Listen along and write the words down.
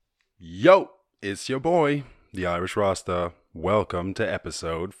Yo, it's your boy, the Irish Rasta. Welcome to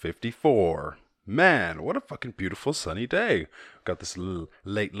episode 54. Man, what a fucking beautiful sunny day. Got this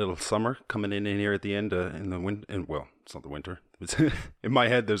late little summer coming in here at the end in the winter. Well, it's not the winter. In my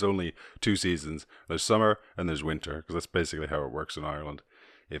head, there's only two seasons. There's summer and there's winter, because that's basically how it works in Ireland.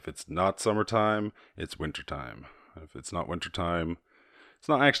 If it's not summertime, it's wintertime. If it's not wintertime, it's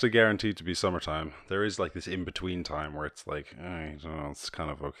not actually guaranteed to be summertime. There is like this in-between time where it's like, I don't know, it's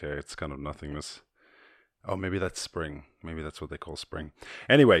kind of okay. It's kind of nothingness. Oh, maybe that's spring. Maybe that's what they call spring.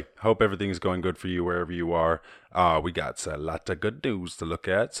 Anyway, hope everything's going good for you wherever you are. We got a lot of good news to look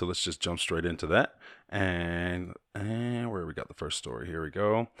at, so let's just jump straight into that. And where we got the first story? Here we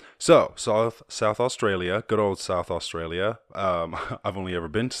go. So, South Australia, good old South Australia. I've only ever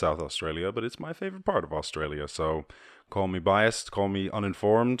been to South Australia, but it's my favorite part of Australia. So, call me biased, call me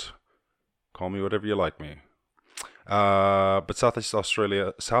uninformed, call me whatever you like me. But South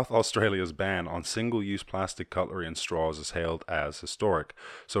Australia's ban on single-use plastic cutlery and straws is hailed as historic.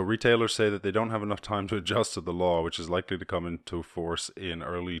 So retailers say that they don't have enough time to adjust to the law, which is likely to come into force in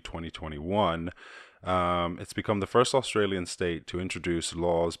early 2021. It's become the first Australian state to introduce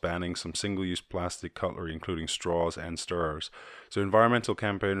laws banning some single-use plastic cutlery, including straws and stirrers. So environmental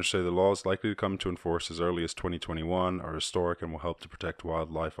campaigners say the law is likely to come into enforce as early as 2021, are historic, and will help to protect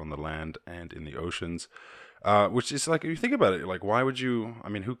wildlife on the land and in the oceans. Which is like, if you think about it, like, why would you, I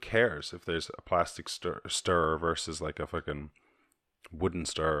mean, who cares if there's a plastic stir versus like a fucking wooden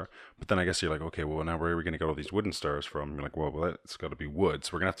stir? But then I guess you're like, okay, well, now where are we going to get all these wooden stirrers from? You're like, well, that's got to be wood.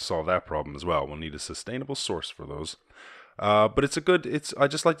 So we're going to have to solve that problem as well. We'll need a sustainable source for those. But I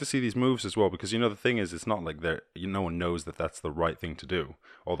just like to see these moves as well, because, the thing is, it's not like no one knows that that's the right thing to do.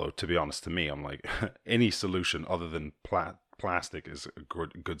 Although, to be honest, to me, I'm like, any solution other than plastic is a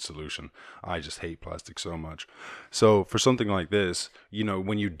good solution. I just hate plastic so much. So for something like this,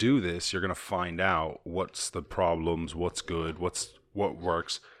 when you do this, you're going to find out what's the problems, what's good, what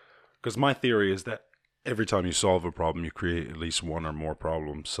works. Because my theory is that every time you solve a problem, you create at least one or more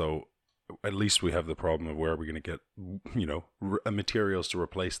problems. So at least we have the problem of where we're going to get, materials to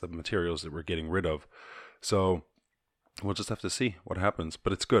replace the materials that we're getting rid of. So we'll just have to see what happens.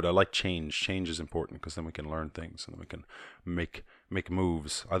 But it's good. I like change. Change is important, because then we can learn things and then we can make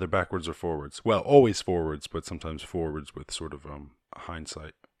moves, either backwards or forwards. Well, always forwards, but sometimes forwards with sort of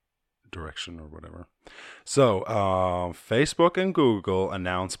hindsight direction or whatever. So, Facebook and Google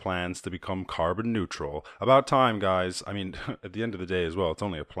announced plans to become carbon neutral. About time, guys. I mean, at the end of the day as well, it's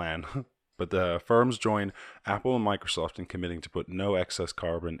only a plan. But the firms join Apple and Microsoft in committing to put no excess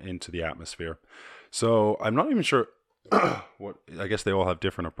carbon into the atmosphere. So I'm not even sure I guess they all have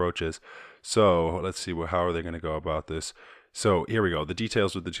different approaches. So let's see how are they going to go about this. So here we go. The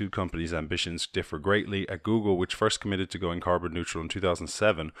details of the two companies' ambitions differ greatly. At Google, which first committed to going carbon neutral in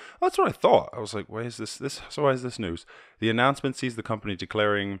 2007, that's what I thought. I was like, why is this? So why is this news? The announcement sees the company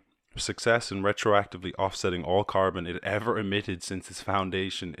declaring success in retroactively offsetting all carbon it ever emitted since its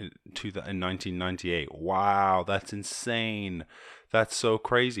foundation in 1998. Wow, that's insane. That's so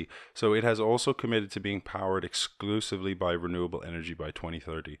crazy. So it has also committed to being powered exclusively by renewable energy by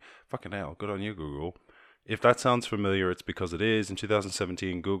 2030. Fucking hell, good on you, Google. If that sounds familiar, it's because it is. In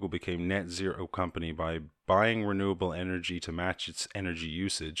 2017, Google became net zero company by buying renewable energy to match its energy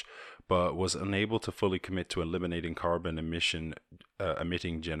usage, but was unable to fully commit to eliminating carbon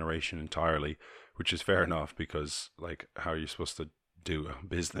emitting generation entirely, which is fair enough, because like, how are you supposed to do a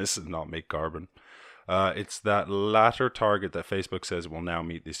business and not make carbon? It's that latter target that Facebook says will now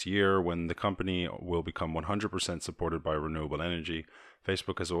meet this year, when the company will become 100% supported by renewable energy.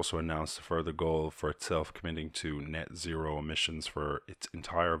 Facebook has also announced a further goal for itself, committing to net zero emissions for its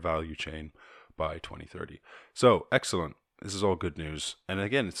entire value chain by 2030. So, excellent. This is all good news. And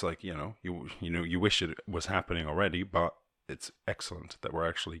again, it's like, you wish it was happening already, but it's excellent that we're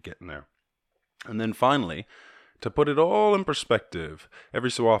actually getting there. And then finally, to put it all in perspective,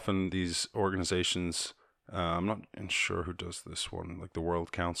 every so often these organizations, I'm not sure who does this one, like the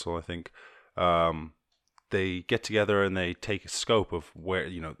World Council, I think, they get together and they take a scope of where,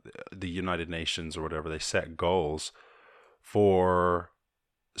 the United Nations or whatever, they set goals for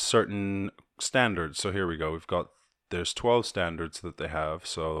certain standards. So here we go. There's 12 standards that they have.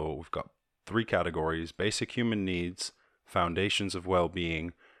 So we've got 3 categories: basic human needs, foundations of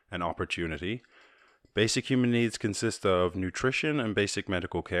well-being, and opportunity. Basic human needs consist of nutrition and basic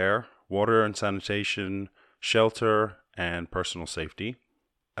medical care, water and sanitation, shelter, and personal safety.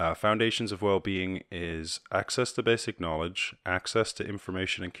 Foundations of well-being is access to basic knowledge, access to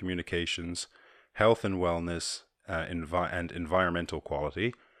information and communications, health and wellness, and environmental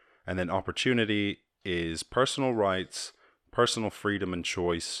quality. And then opportunity is personal rights, personal freedom and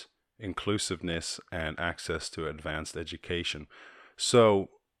choice, inclusiveness and access to advanced education. So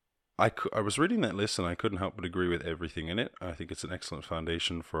I was reading that list and I couldn't help but agree with everything in it. I think it's an excellent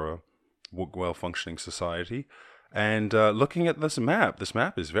foundation for a well-functioning society. And looking at this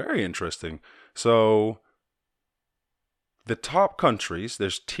map is very interesting. So the top countries,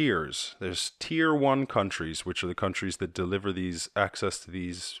 there's tiers. There's tier 1 countries, which are the countries that deliver these access to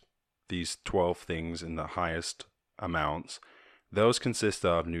these 12 things in the highest amounts. Those consist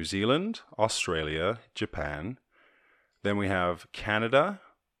of New Zealand, Australia, Japan. Then we have Canada,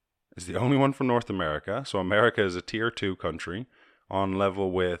 is the only one from North America. So America is a tier 2 country on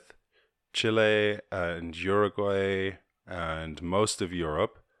level with Chile and Uruguay and most of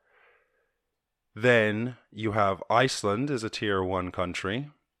Europe. Then you have Iceland as a tier 1 country.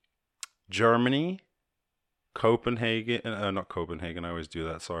 Germany, Copenhagen, not Copenhagen, I always do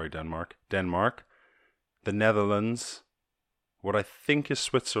that, sorry, Denmark. The Netherlands, what I think is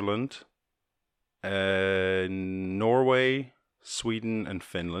Switzerland, Norway, Sweden, and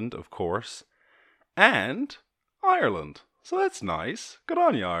Finland, of course, and Ireland. So that's nice. Good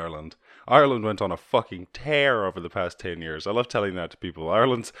on you, Ireland. Ireland went on a fucking tear over the past 10 years. I love telling that to people.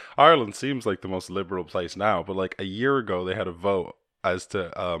 Ireland seems like the most liberal place now, but like a year ago they had a vote as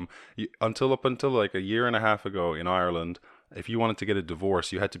to up until like a year and a half ago in Ireland, if you wanted to get a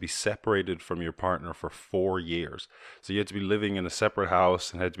divorce, you had to be separated from your partner for 4 years. So you had to be living in a separate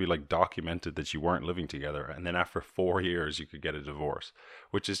house and had to be like documented that you weren't living together. And then after 4 years, you could get a divorce,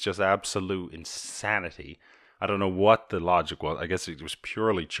 which is just absolute insanity. I don't know what the logic was. I guess it was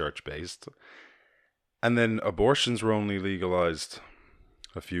purely church-based. And then abortions were only legalized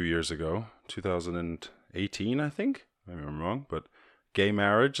a few years ago, 2018, I think. Maybe I'm wrong, but gay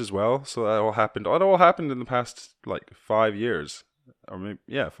marriage as well. So that all happened. It all happened in the past like 5 years, or maybe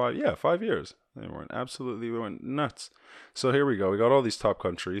 5 years. They went nuts. So here we go. We got all these top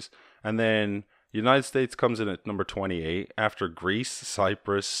countries, and then United States comes in at number 28 after Greece,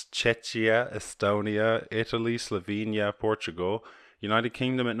 Cyprus, Czechia, Estonia, Italy, Slovenia, Portugal. United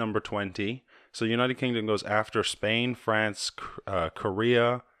Kingdom at number 20. So United Kingdom goes after Spain, France,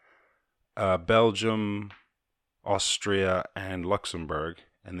 Korea, Belgium, Austria, and Luxembourg.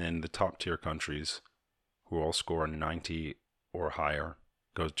 And then the top tier countries, who all score 90 or higher,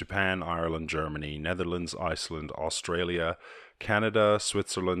 goes Japan, Ireland, Germany, Netherlands, Iceland, Australia, Canada,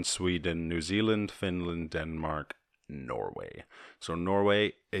 Switzerland, Sweden, New Zealand, Finland, Denmark, Norway. So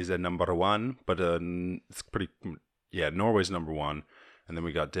Norway is a number 1, but it's pretty, Norway's number 1. And then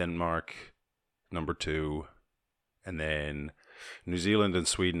we got Denmark, number 2. And then New Zealand and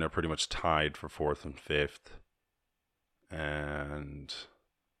Sweden are pretty much tied for 4th and 5th. And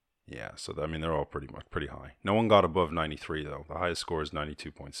yeah, so I mean, they're all pretty high. No one got above 93 though. The highest score is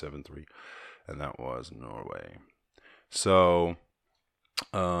 92.73, and that was Norway. So,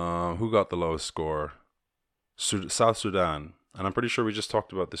 who got the lowest score? South Sudan. And I'm pretty sure we just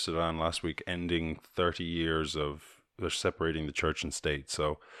talked about the Sudan last week, ending 30 years of separating the church and state.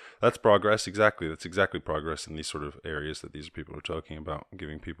 So that's progress. Exactly. That's exactly progress in these sort of areas that these people are talking about,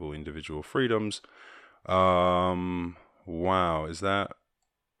 giving people individual freedoms. Wow. Is that,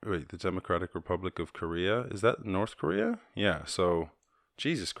 wait, the Democratic Republic of Korea? Is that North Korea? Yeah. So,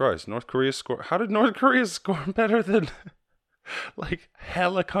 Jesus Christ, North Korea score. How did North Korea score better than like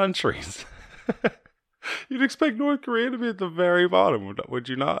hella countries? You'd expect North Korea to be at the very bottom, would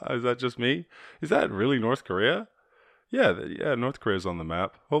you not? Is that just me? Is that really North Korea? Yeah, North Korea's on the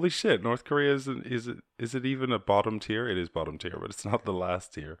map. Holy shit, North Korea is it even a bottom tier? It is bottom tier, but it's not the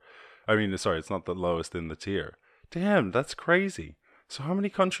last tier. I mean, sorry, it's not the lowest in the tier. Damn, that's crazy. So how many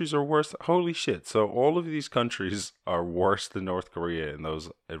countries are worse? Holy shit. So all of these countries are worse than North Korea in those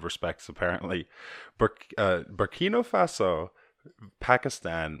respects, apparently. Burkina Faso,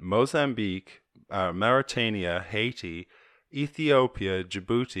 Pakistan, Mozambique, Mauritania, Haiti, Ethiopia,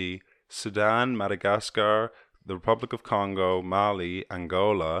 Djibouti, Sudan, Madagascar, the Republic of Congo, Mali,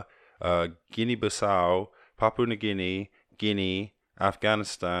 Angola, Guinea-Bissau, Papua New Guinea, Guinea,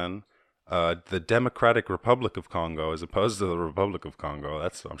 Afghanistan, the Democratic Republic of Congo, as opposed to the Republic of Congo.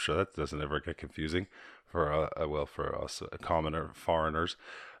 I'm sure that doesn't ever get confusing for us commoner foreigners.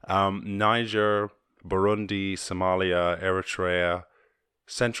 Niger, Burundi, Somalia, Eritrea,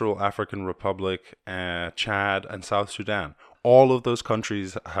 Central African Republic, Chad, and South Sudan. All of those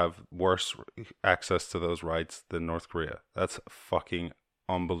countries have worse access to those rights than North Korea. That's fucking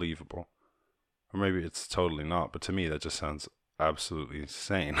unbelievable. Or maybe it's totally not, but to me that just sounds absolutely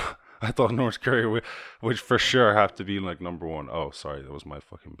insane. I thought North Korea would for sure have to be like number 1. Oh, sorry, that was my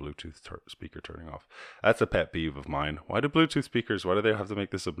fucking Bluetooth speaker turning off. That's a pet peeve of mine. Why do Bluetooth speakers, why do they have to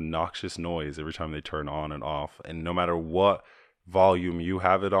make this obnoxious noise every time they turn on and off? And no matter what volume you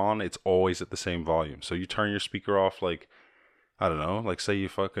have it on, it's always at the same volume. So you turn your speaker off, like, I don't know, like say you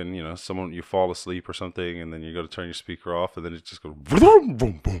fucking, someone, you fall asleep or something, and then you go to turn your speaker off, and then it just goes boom,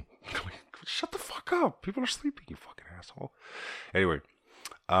 boom, boom. Shut the fuck up. People are sleeping, you fucking asshole. Anyway,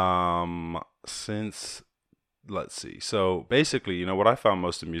 since, let's see. So basically, what I found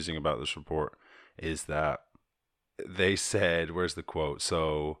most amusing about this report is that they said, where's the quote?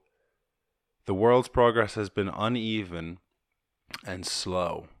 So, the world's progress has been uneven and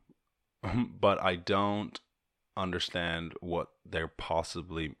slow, but I don't understand what they're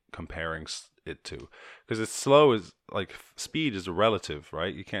possibly comparing it to, because it's slow is like, speed is relative,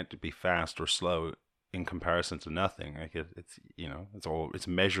 right? You can't be fast or slow in comparison to nothing. Like it's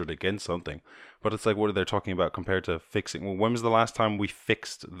measured against something, but it's like, what are they talking about compared to fixing? Well, when was the last time we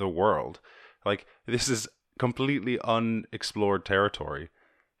fixed the world? Like, this is completely unexplored territory.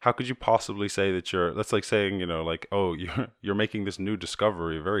 How could you possibly say that that's like saying, like, oh, you're making this new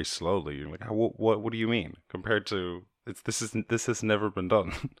discovery very slowly. You're like, what do you mean? Compared to, this has never been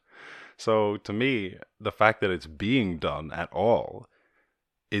done. So to me, the fact that it's being done at all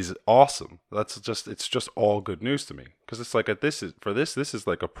is awesome. It's just all good news to me, because it's like, this is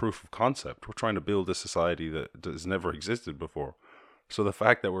like a proof of concept. We're trying to build a society that has never existed before. So the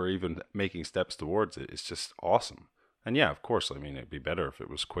fact that we're even making steps towards it is just awesome. And yeah, of course, I mean, it'd be better if it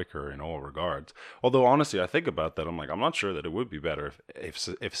was quicker in all regards. Although, honestly, I think about that, I'm like, I'm not sure that it would be better if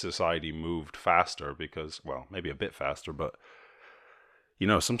society moved faster, because, well, maybe a bit faster, but,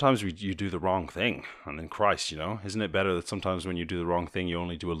 sometimes you do the wrong thing. And then, Christ, isn't it better that sometimes when you do the wrong thing, you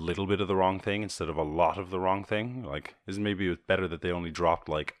only do a little bit of the wrong thing instead of a lot of the wrong thing? Like, isn't maybe it better that they only dropped,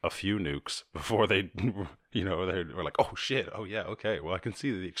 like, a few nukes before they, they were like, oh, shit, oh, yeah, okay, well, I can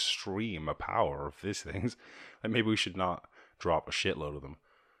see the extreme power of these things. Like, maybe we should not drop a shitload of them.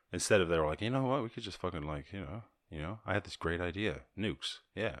 Instead of, they were like, you know what, we could just fucking, like, I had this great idea. Nukes.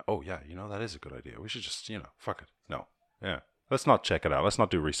 Yeah. Oh, yeah, that is a good idea. We should just, fuck it. No. Yeah. Let's not check it out. Let's not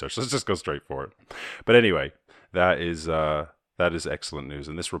do research. Let's just go straight for it. But anyway, that is excellent news.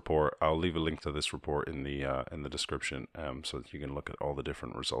 And this report, I'll leave a link to this report in the description, so that you can look at all the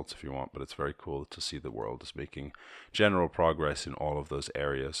different results if you want. But it's very cool to see the world is making general progress in all of those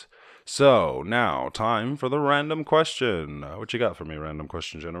areas. So now, time for the random question. What you got for me, random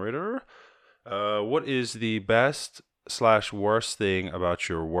question generator? What is the best / worst thing about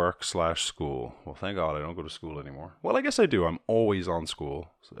your work / school? Well, thank God I don't go to school anymore. Well, I guess I do. I'm always on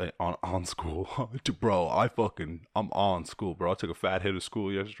school. On school. Bro, I'm on school, bro. I took a fat hit of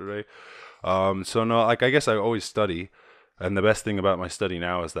school yesterday. So no, like, I guess I always study. And the best thing about my study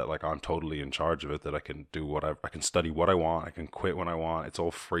now is that, like, I'm totally in charge of it, that I can do I can study what I want. I can quit when I want. It's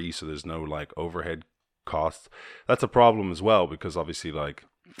all free, so there's no, like, overhead costs. That's a problem as well, because obviously, like,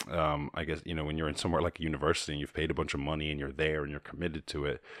 I guess, when you're in somewhere like a university and you've paid a bunch of money and you're there and you're committed to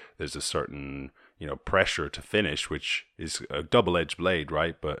it, there's a certain, pressure to finish, which is a double-edged blade,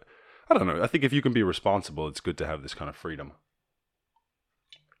 right? But I don't know. I think if you can be responsible, it's good to have this kind of freedom.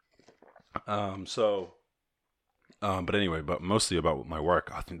 But anyway, but mostly about my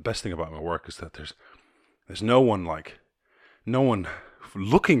work. I think the best thing about my work is that there's no one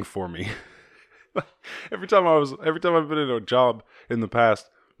looking for me. Every time I've been in a job in the past,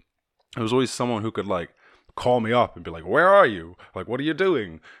 there was always someone who could, like, call me up and be like, where are you? Like, what are you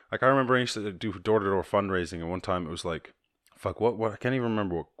doing? Like, I remember I used to do door-to-door fundraising, and one time it was like, fuck, what I can't even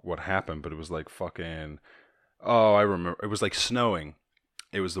remember what happened, but it was like fucking, oh, I remember, it was like snowing.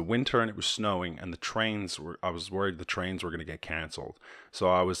 It was the winter and it was snowing, and I was worried the trains were going to get canceled. So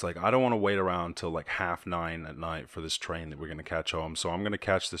I was like, I don't want to wait around till like 9:30 at night for this train that we're going to catch home. So I'm going to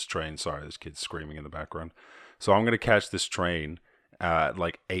catch this train. Sorry, this kid's screaming in the background. So I'm going to catch this train at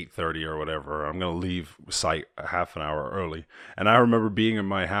like 8:30 or whatever. I'm going to leave site a half an hour early. And I remember being in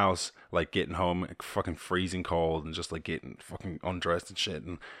my house, like getting home, like, fucking freezing cold, and just like getting fucking undressed and shit.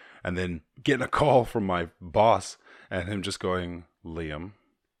 And then getting a call from my boss and him just going, Liam,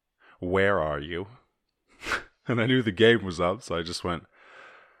 where are you? And I knew the game was up, so I just went,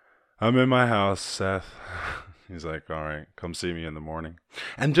 I'm in my house, Seth. He's like, all right, come see me in the morning.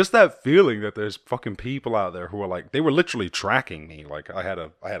 And just that feeling that there's fucking people out there who are like, they were literally tracking me. Like, I had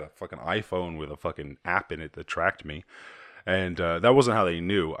a fucking iPhone with a fucking app in it that tracked me. And that wasn't how they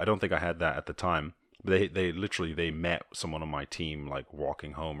knew. I don't think I had that at the time. They met someone on my team, like,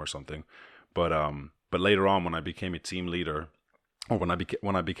 walking home or something. But later on, when I became a team leader, or when I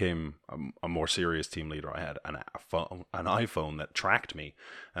became a more serious team leader, I had an iPhone that tracked me,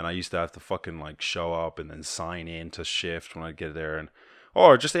 and I used to have to fucking like show up and then sign in to shift when I get there,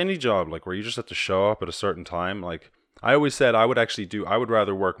 or just any job like where you just have to show up at a certain time. Like, I always said I would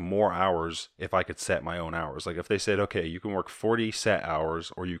rather work more hours if I could set my own hours. Like if they said, okay, you can work 40 set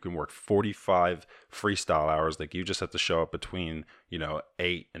hours or you can work 45 freestyle hours, like you just have to show up between,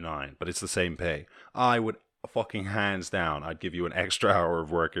 8 and 9, but it's the same pay. I would fucking hands down, I'd give you an extra hour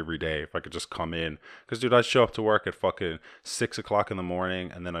of work every day if I could just come in. Because, dude, I'd show up to work at fucking 6 o'clock in the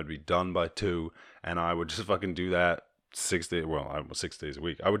morning and then I'd be done by 2, and I would just fucking do that 6 days. Well, I was 6 days a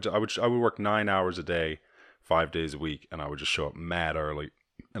week. I would work 9 hours a day, 5 days a week, and I would just show up mad early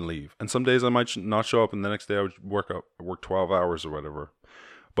and leave. And some days I might not show up, and the next day I would work 12 hours or whatever.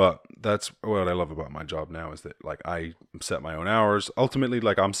 But that's what I love about my job now, is that like I set my own hours. Ultimately,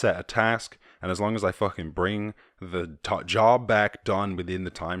 like I'm set a task, and as long as I fucking bring the job back done within the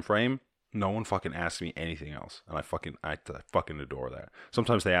time frame, no one fucking asks me anything else, and I fucking adore that.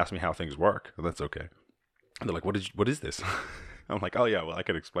 Sometimes they ask me how things work, but that's okay. And they're like, "What is this?" I'm like, "Oh yeah, well I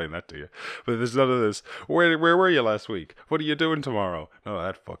can explain that to you." But there's none of this. Where were you last week? What are you doing tomorrow? No,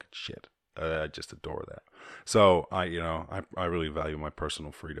 that fucking shit. I just adore that. So I really value my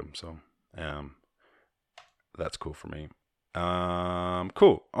personal freedom. So that's cool for me.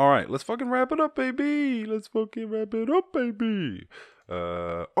 Cool. All right, let's fucking wrap it up, baby.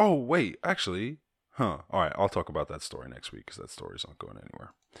 Oh wait, actually, all right, I'll talk about that story next week because that story's not going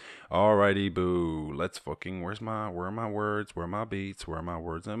anywhere. Alrighty, boo. Let's fucking. Where are my words? Where are my beats? Where are my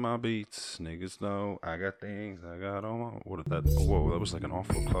words and my beats? Niggas know I got things. I got all my. What did that? Whoa, that was like an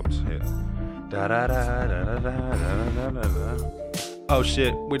awful club's hit. Da da da da da da da da da. Oh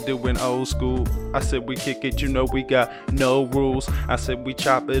shit, we're doing old school. I said we kick it, we got no rules. I said we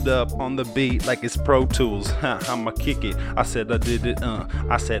chop it up on the beat like it's Pro Tools. I'ma kick it. I said I did it,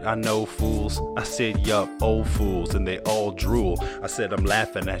 I said I know fools. I said yup, old fools, and they all drool. I said I'm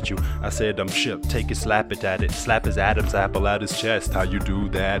laughing at you. I said I'm shook, take it, slap it at it. Slap his Adam's apple out his chest. How you do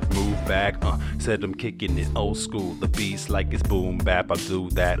that? Move back, said I'm kicking it old school. The beats like it's boom bap, I do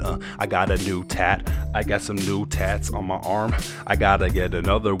that, I got a new tat. I got some new tats on my arm. I gotta get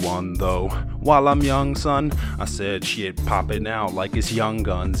another one though. While I'm young, son, I said shit, pop it out like it's Young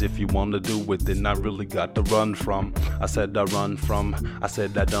Guns. If you wanna do it, then I really got to run from. I said I run from. I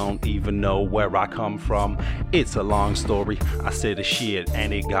said I don't even know where I come from. It's a long story. I said a shit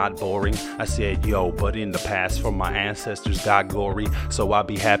and it got boring. I said yo, but in the past from my ancestors got gory. So I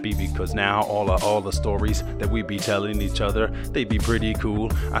be happy because now all the stories that we be telling each other, they be pretty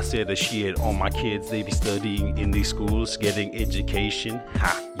cool. I said a shit on my kids, they be studying in these schools, getting education.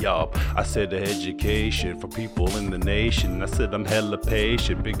 Ha, yup. I said the education for people in the nation. I said I'm hella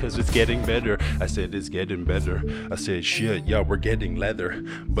patient because it's getting better. I said it's getting better. I said shit, yeah, we're getting leather,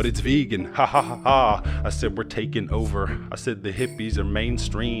 but it's vegan. Ha ha ha ha. I said we're taking over. I said the hippies are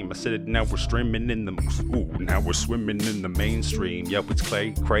mainstream. I said now we're streaming in the now we're swimming in the mainstream. Yup, it's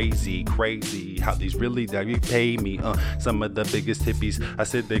crazy how these really pay me. Some of the biggest hippies. I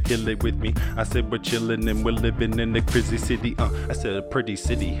said they kill it with me. I said we're chilling and we're living in the crazy city. I said a pretty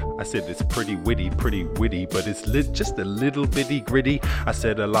city. I said it's pretty witty, but it's just a little bitty gritty. I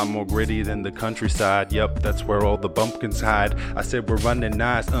said a lot more gritty than the countryside. Yup, that's where all the bumpkins hide. I said we're running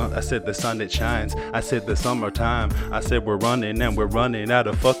nice. I said the sun it shines. I said the summertime. I said we're running and we're running out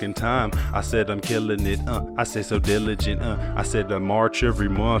of fucking time. I said I'm killing it. I said so diligent. I said I march every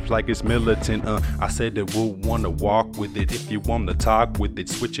month like it's militant. I said that we'll wanna walk with it if you wanna talk with it.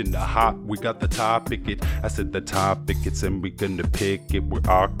 Switching the hop, we got the topic. I said the topic, it's and we gonna pick it. We're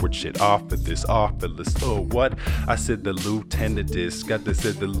awkward shit off of this list. Oh what? I said the lieutenant is said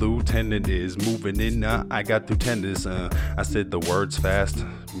the lieutenant is moving in. I got two tenders. I said the words fast.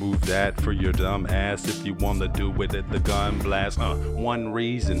 Move that for your dumb ass if you wanna do it at the gun blast. One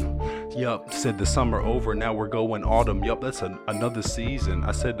reason. Yup, said the summer over, now we're going autumn. Yup, that's another season.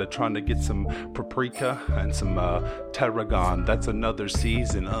 I said they're trying to get some paprika and some tarragon. That's another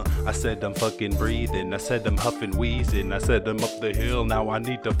season. I said I'm fucking breathing. I said I'm huffing, wheezing. I said I'm up the hill, now I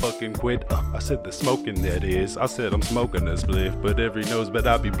need to fucking quit. I said the smoking that is. I said I'm smoking a spliff, but every knows but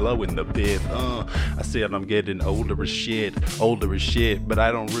I be blowing the biff. I said I'm getting older as shit, but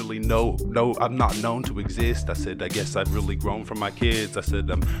I don't really know, I'm not known to exist. I said I guess I've really grown from my kids. I said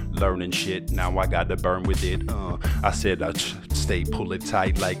I'm learning shit, now I gotta burn with it. I said I stay pull it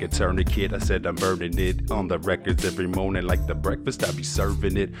tight like a tourniquet. I said I'm burning it on the records every morning like the breakfast. I be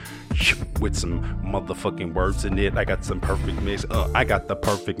serving it with some motherfucking words in it. I got some perfect mix. I got the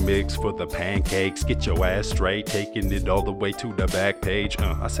perfect mix for the pancakes. Get your ass straight, taking it all the way to the back page.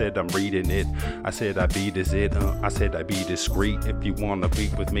 I said I'm reading it. I said I beat is it. I said I be discreet if you wanna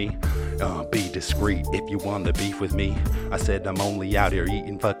beef with me. Be discreet if you wanna beef with me. I said I'm only out here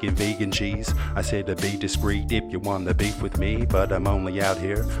eating fucking vegan cheese. I said to be discreet if you wanna beef with me, but I'm only out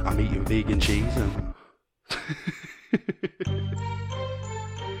here, I'm eating vegan cheese.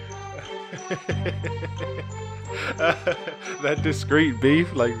 That discreet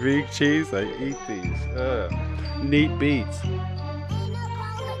beef, like big cheese, I eat these. Neat beats.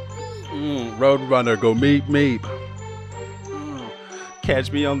 Roadrunner, go meep meep.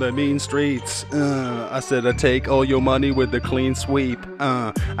 Catch me on the mean streets. I said I take all your money with a clean sweep.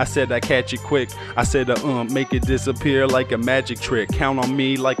 I said I catch it quick. I said make it disappear like a magic trick. Count on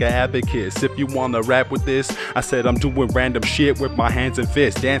me like an abacus. If you wanna rap with this, I said I'm doing random shit with my hands and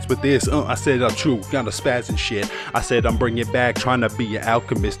fists. Dance with this. I said I'm true, gonna spaz and shit. I said I'm bringing it back, trying to be an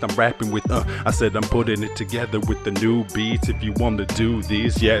alchemist. I'm rapping with I said I'm putting it together with the new beats. If you wanna do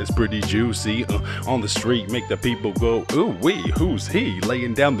these, yeah, it's pretty juicy. On the street, make the people go, ooh wee, who's he?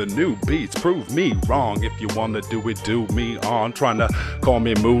 Laying down the new beats, prove me wrong. If you wanna do it, do me on. Trying to call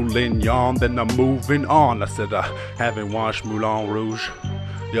me Moulin Yon, then I'm moving on. I said I haven't watched Moulin Rouge.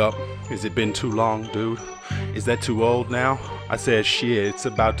 Yup, has it been too long, dude? Is that too old now? I said shit, it's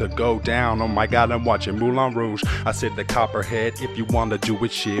about to go down. Oh my god, I'm watching Moulin Rouge. I said the copperhead, if you wanna do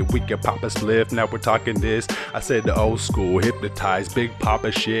it shit, we can pop a spliff. Now we're talking this. I said the old school, hypnotized, big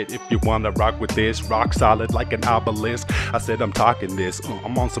papa shit. If you wanna rock with this, rock solid like an obelisk. I said I'm talking this,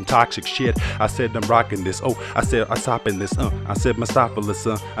 I'm on some toxic shit. I said I'm rocking this, I said I'm stopping this, I said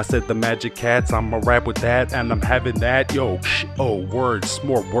Mistopheles, I said the magic cats, I'ma rap with that, and I'm having that, yo, words,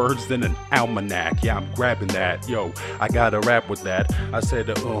 more words than an almanac, yeah, I'm grabbing that, yo, I gotta rap with that. I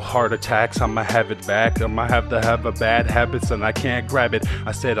said heart attacks, I'ma have it back, I'ma have to have a bad habits and I can't grab it.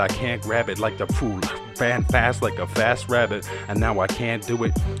 I said I can't grab it like the fool, ran fast like a fast rabbit, and now I can't do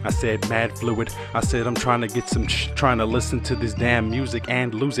it. I said mad fluid. I said I'm trying to get some trying to listen to this damn music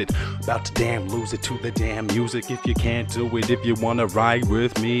and lose it. About to damn lose it to the damn music. If you can't do it, if you wanna ride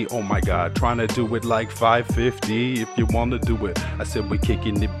with me, oh my god, trying to do it like 550. If you wanna do it, I said we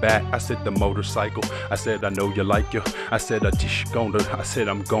kicking it back. I said the motorcycle. I said I know you like you. I said I said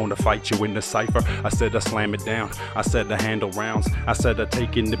I'm gonna fight you in the cipher. I said I slam it down. I said the handle rounds. I said I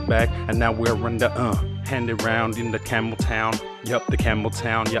taking it back, and now we're in the handed round in the Camel Town. Yup, the Camel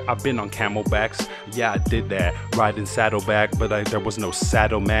Town. Yeah, I've been on camelbacks. Yeah, I did that. Riding saddleback, but there was no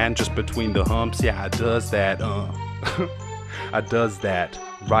saddle, man. Just between the humps. Yeah, I does that. I does that.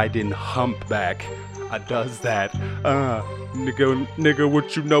 Riding humpback. I does that. Nigga,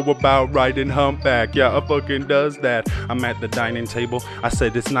 what you know about riding humpback? Yeah, I fucking does that. I'm at the dining table. I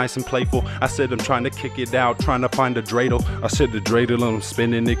said it's nice and playful. I said I'm trying to kick it out, trying to find a dreidel. I said the dreidel, I'm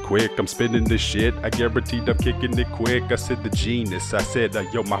spinning it quick. I'm spinning this shit. I guaranteed I'm kicking it quick. I said the genius. I said,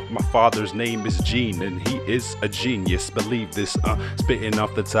 yo, my father's name is Gene, and he is a genius. Believe this. Spitting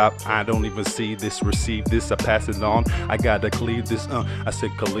off the top. I don't even see this, receive this. I pass it on. I gotta cleave this. I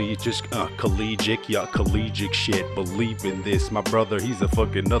said collegiate, yeah, collegiate shit. Believe in this. My brother, he's a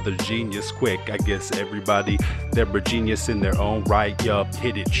fucking other genius. Quick, I guess everybody, they're a genius in their own right. Yup,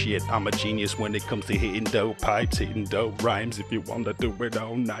 hit it shit. I'm a genius when it comes to hitting dope pipes, hitting dope rhymes. If you wanna do it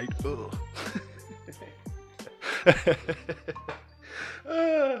all night.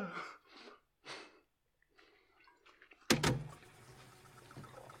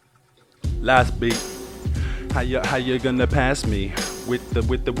 Last beat. How you gonna pass me with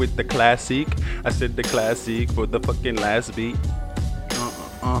the classic? I said the classic for the fucking last beat.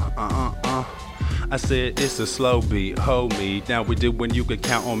 I said it's a slow beat, hold me down. We do when you can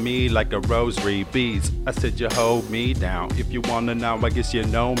count on me like a rosary beats. I said you hold me down. If you wanna know, I guess you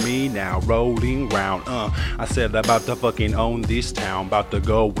know me now. Rolling round, I said about to fucking own this town, about to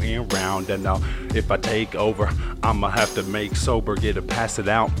go in round. And now if I take over, I'ma have to make sober, get to pass it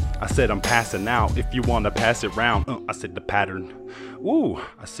out. I said I'm passing out. If you wanna pass it round, I said the pattern. Woo!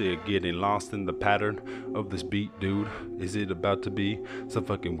 I said getting lost in the pattern of this beat, dude. Is it about to be some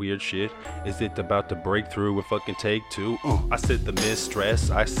fucking weird shit? Is it about to break through a fucking take two? I said the mistress.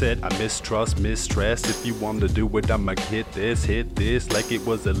 I said I mistrust, mistress. If you want to do it, I'ma hit this like it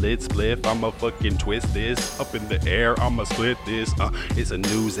was a lit spliff. I'ma fucking twist this up in the air. I'ma split this. It's a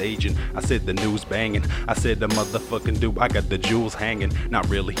news agent. I said the news banging. I said the motherfucking dude. I got the jewels hanging. Not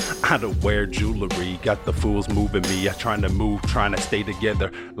really. I don't wear jewelry. Got the fools moving me. I trying to move, trying to stay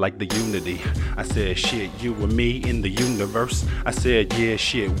together like the unity. I said shit, you and me in the universe. I said yeah,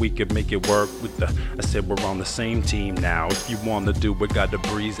 shit, we could make it work with the. I said we're on the same team now. If you wanna do it, gotta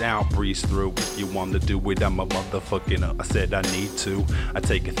breeze out, breeze through. If you wanna do it, I'm a motherfucking. I said I need to. I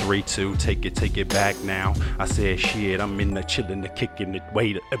take it 3-2, take it back now. I said shit, I'm in the chillin', the kicking it.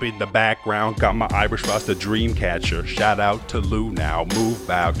 Wait, I'm in the background. Got my Irish Rasta dream catcher. Shout out to Lou now. Move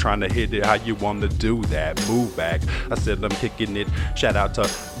back, trying to hit it how you wanna do that. Move back. I said I'm kicking it. Shout out to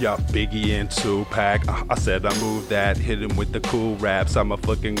Biggie and Tupac. I said I move that, hit him with the cool raps. I'm a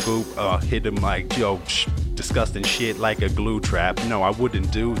fucking goop. Hit him like yo, disgusting shit like a glue trap. No, I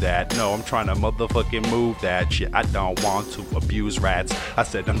wouldn't do that. No, I'm trying to motherfucking move that shit. I don't want to abuse rats. I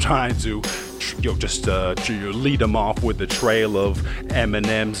said I'm trying to, just lead them off with a trail of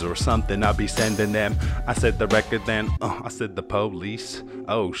M&Ms or something. I'll be sending them. I said the record then. I said the police.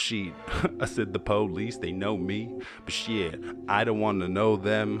 Oh shit. I said the police. They know me, but shit, I don't want to know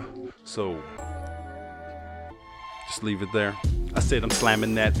them. So just leave it there. I said I'm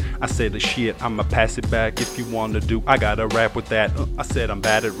slamming that. I said the shit, I'ma pass it back if you wanna do. I gotta rap with that. I said I'm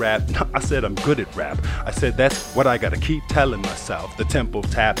bad at rap. I said I'm good at rap. I said that's what I gotta keep telling myself. The tempo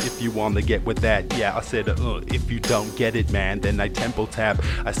tap if you wanna get with that. Yeah, I said if you don't get it, man, then I tempo tap.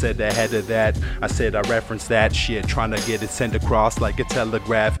 I said ahead of that. I said I reference that shit, trying to get it sent across like a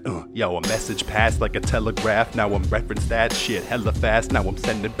telegraph. Yo, a message passed like a telegraph. Now I'm reference that shit hella fast. Now I'm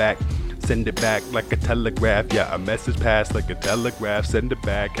sending back. Send it back like a telegraph. Yeah, a message passed like a telegraph. Send it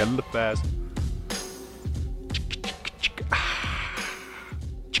back hella fast.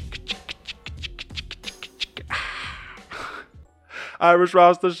 Irish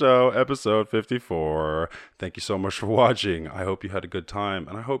Rasta Show, episode 54. Thank you so much for watching. I hope you had a good time,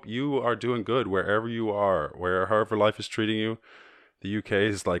 and I hope you are doing good wherever you are, however life is treating you. The UK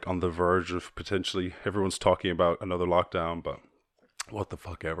is like on the verge of potentially, everyone's talking about another lockdown, but what the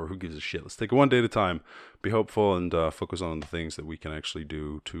fuck ever, who gives a shit? Let's take it one day at a time, be hopeful, and focus on the things that we can actually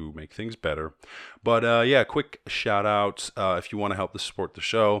do to make things better. But yeah, quick shout out, if you want to help to support the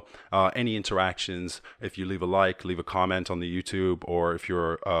show, any interactions, if you leave a like, leave a comment on the YouTube, or if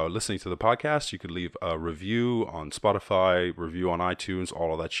you're listening to the podcast, you could leave a review on Spotify, review on iTunes,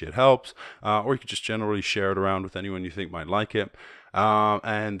 all of that shit helps, or you could just generally share it around with anyone you think might like it.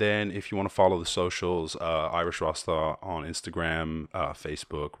 And then if you want to follow the socials, Irish Rasta on Instagram,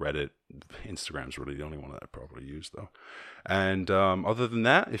 Facebook, Reddit. Instagram's really the only one that I probably use though. And other than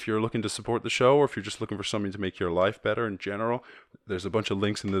that, if you're looking to support the show, or if you're just looking for something to make your life better in general, there's a bunch of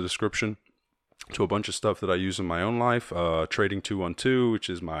links in the description to a bunch of stuff that I use in my own life. Trading 212, which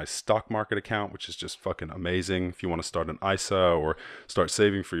is my stock market account, which is just fucking amazing. If you want to start an ISA or start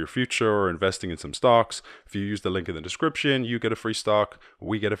saving for your future or investing in some stocks, if you use the link in the description, you get a free stock,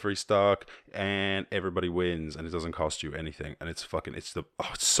 we get a free stock, and everybody wins, and it doesn't cost you anything. And it's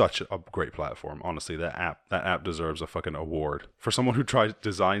such a great platform. Honestly, that app deserves a fucking award for someone who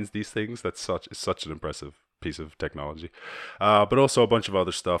designs these things. It's such an impressive piece of technology, but also a bunch of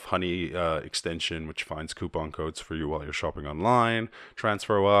other stuff. Honey extension, which finds coupon codes for you while you're shopping online.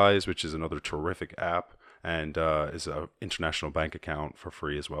 TransferWise, which is another terrific app, and is an international bank account for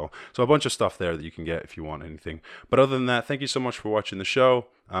free as well. So a bunch of stuff there that you can get if you want anything. But other than that, thank you so much for watching the show.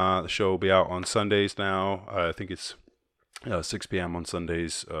 The show will be out on Sundays now. I think it's 6 p.m. on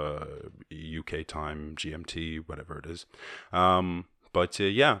Sundays, UK time, GMT, whatever it is. But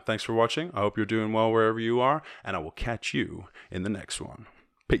yeah, thanks for watching. I hope you're doing well wherever you are, and I will catch you in the next one.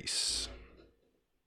 Peace.